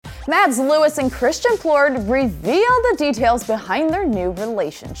Mads Lewis and Christian Plord reveal the details behind their new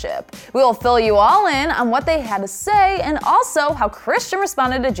relationship. We will fill you all in on what they had to say and also how Christian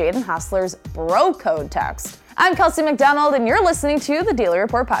responded to Jaden Hossler's bro code text. I'm Kelsey McDonald and you're listening to the Daily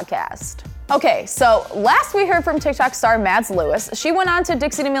Report Podcast. Okay, so last we heard from TikTok star Mads Lewis. She went on to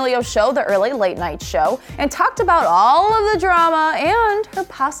Dixie D'Amelio's show, The Early Late Night Show, and talked about all of the drama and her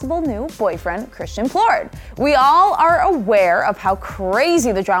possible new boyfriend, Christian Plord. We all are aware of how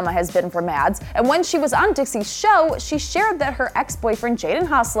crazy the drama has been for Mads, and when she was on Dixie's show, she shared that her ex-boyfriend, Jaden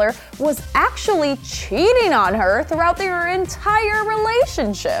Hossler, was actually cheating on her throughout their entire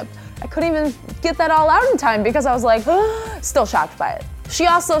relationship. I couldn't even get that all out in time because I was like, still shocked by it. She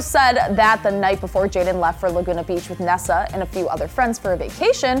also said that the night before Jaden left for Laguna Beach with Nessa and a few other friends for a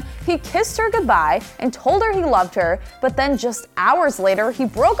vacation, he kissed her goodbye and told her he loved her, but then just hours later, he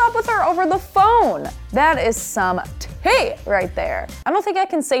broke up with her over the phone. That is some tea right there. I don't think I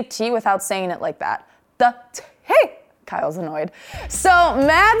can say tea without saying it like that. The tea. Kyle's annoyed. So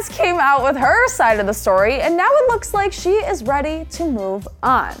Mads came out with her side of the story, and now it looks like she is ready to move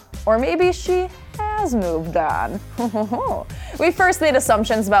on. Or maybe she has moved on. We first made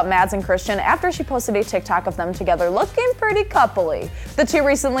assumptions about Mads and Christian after she posted a TikTok of them together looking pretty coupley. The two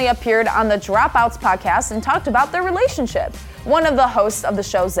recently appeared on the Dropouts podcast and talked about their relationship. One of the hosts of the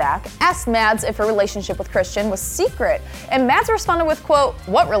show, Zach, asked Mads if her relationship with Christian was secret, and Mads responded with, quote,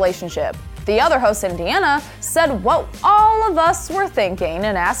 "What relationship?" The other host, Indiana, said what all of us were thinking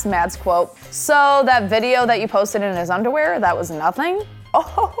and asked Mads, quote, "So that video that you posted in his underwear, that was nothing?"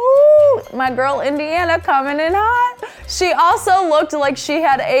 Oh, my girl Indiana coming in hot. She also looked like she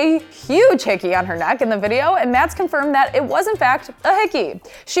had a huge hickey on her neck in the video, and Mads confirmed that it was in fact a hickey.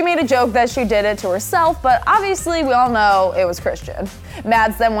 She made a joke that she did it to herself, but obviously we all know it was Christian.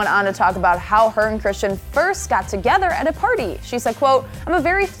 Mads then went on to talk about how her and Christian first got together at a party. She said, quote, "I'm a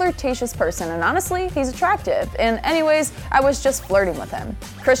very flirtatious person, and honestly, he's attractive. And anyways, I was just flirting with him."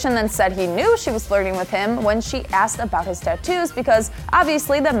 Christian then said he knew she was flirting with him when she asked about his tattoos because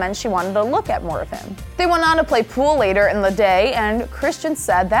obviously that meant she wanted to look at more of him. They went on to play pool later in the day, and Christian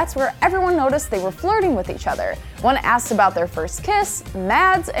said that's where everyone noticed they were flirting with each other. When asked about their first kiss,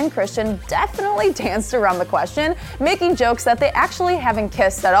 Mads and Christian definitely danced around the question, making jokes that they actually haven't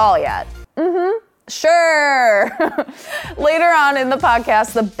kissed at all yet. Sure. Later on in the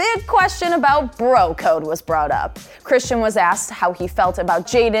podcast, the big question about bro code was brought up. Christian was asked how he felt about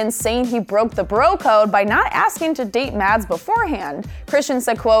Jaden saying he broke the bro code by not asking to date Mads beforehand. Christian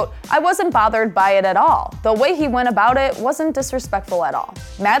said, quote, "I wasn't bothered by it at all. The way he went about it wasn't disrespectful at all."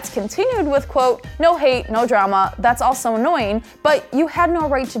 Mads continued with, quote, "No hate, no drama. That's also annoying, but you had no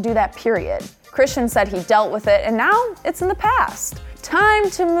right to do that, period." Christian said he dealt with it and now it's in the past. Time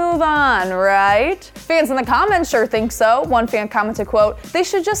to move on, right? Fans in the comments sure think so. One fan commented, quote, "They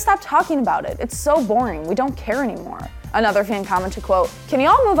should just stop talking about it. It's so boring. We don't care anymore." Another fan commented, quote, "Can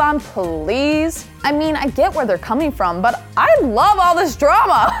y'all move on, please? I mean, I get where they're coming from, but I love all this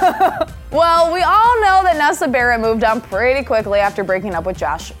drama." Well, we all know that Nessa Barrett moved on pretty quickly after breaking up with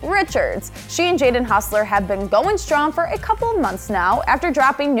Josh Richards. She and Jaden Hossler have been going strong for a couple of months now after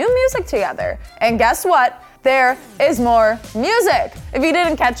dropping new music together. And guess what? There is more music. If you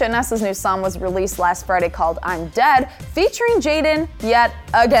didn't catch it, Nessa's new song was released last Friday called I'm Dead, featuring Jaden yet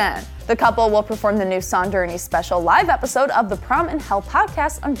again. The couple will perform the new song during a special live episode of the Prom in Hell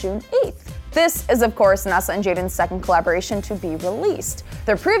podcast on June 8th. This is, of course, Nessa and Jaden's second collaboration to be released.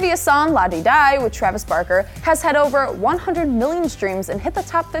 Their previous song, La Di Die, with Travis Barker, has had over 100 million streams and hit the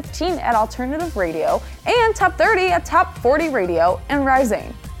top 15 at alternative radio and top 30 at top 40 radio and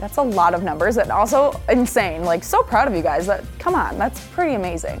rising. That's a lot of numbers and also insane. Like, so proud of you guys. Come on, that's pretty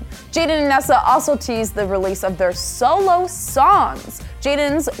amazing. Jaden and Nessa also teased the release of their solo songs.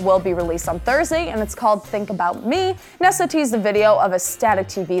 Jaden's will be released on Thursday and it's called Think About Me. Nessa teased a video of a static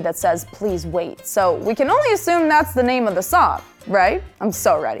TV that says, "Please wait." So we can only assume that's the name of the song, right? I'm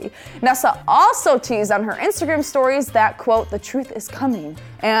so ready. Nessa also teased on her Instagram stories that, quote, "The truth is coming."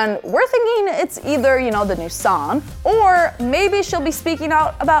 And we're thinking it's either, the new song, or maybe she'll be speaking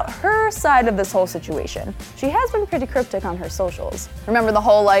out about her side of this whole situation. She has been pretty cryptic on her socials. Remember the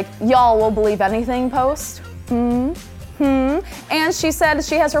whole, y'all will believe anything post? And she said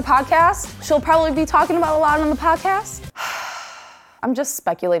she has her podcast. She'll probably be talking about a lot on the podcast. I'm just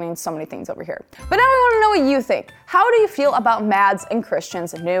speculating so many things over here. But now I want to know what you think. How do you feel about Mads and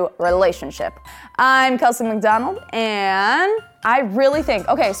Christian's new relationship? I'm Kelsey McDonald, and I really think,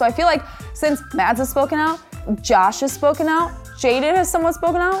 so I feel like since Mads has spoken out, Josh has spoken out, Jaden has somewhat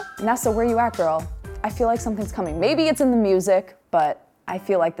spoken out, Nessa, where you at, girl? I feel like something's coming. Maybe it's in the music, but I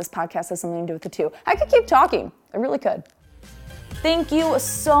feel like this podcast has something to do with it too. I could keep talking. I really could. Thank you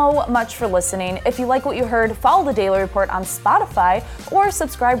so much for listening. If you like what you heard, follow The Daily Report on Spotify or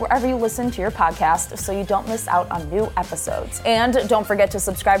subscribe wherever you listen to your podcast so you don't miss out on new episodes. And don't forget to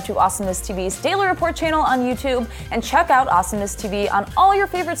subscribe to Awesomeness TV's Daily Report channel on YouTube and check out Awesomeness TV on all your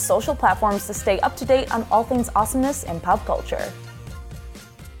favorite social platforms to stay up to date on all things awesomeness and pop culture.